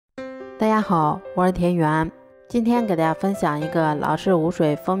大家好，我是田园，今天给大家分享一个老式无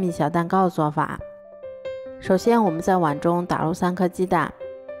水蜂蜜小蛋糕的做法。首先我们在碗中打入3颗鸡蛋，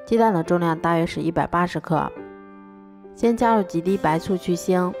鸡蛋的重量大约是180克。先加入几滴白醋去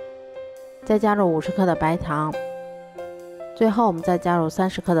腥，再加入50克的白糖，最后我们再加入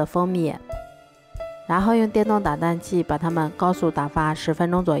30克的蜂蜜，然后用电动打蛋器把它们高速打发10分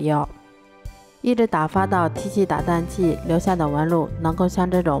钟左右，一直打发到提起打蛋器留下的纹路能够像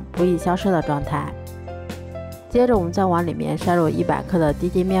这种不易消失的状态。接着我们在碗里面筛入100克的低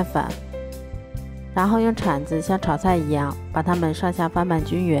筋面粉，然后用铲子像炒菜一样把它们上下翻拌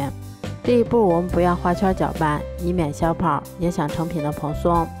均匀。这一步我们不要画圈搅拌，以免消泡影响成品的蓬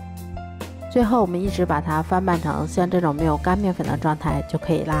松。最后我们一直把它翻拌成像这种没有干面粉的状态就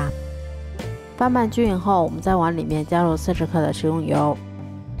可以啦。翻拌均匀后，我们在碗里面加入40克的食用油，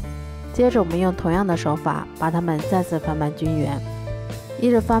接着我们用同样的手法把它们再次翻拌均匀，一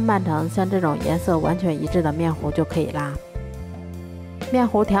直翻拌成像这种颜色完全一致的面糊就可以啦。面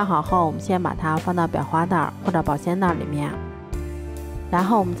糊调好后，我们先把它放到裱花袋或者保鲜袋里面，然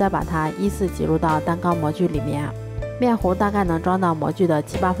后我们再把它依次挤入到蛋糕模具里面，面糊大概能装到模具的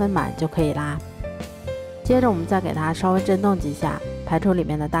7、8分满就可以啦。接着我们再给它稍微震动几下，排出里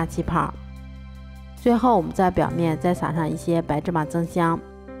面的大气泡。最后我们在表面再撒上一些白芝麻增香，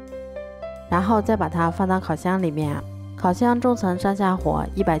然后再把它放到烤箱里面，烤箱中层上下火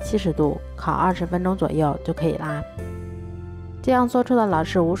170度烤20分钟左右就可以啦。这样做出的老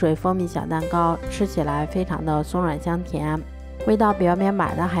式无水蜂蜜小蛋糕吃起来非常的松软香甜，味道比外面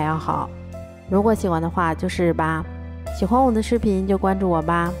买的还要好。如果喜欢的话就试试吧，喜欢我的视频就关注我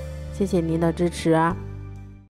吧，谢谢您的支持。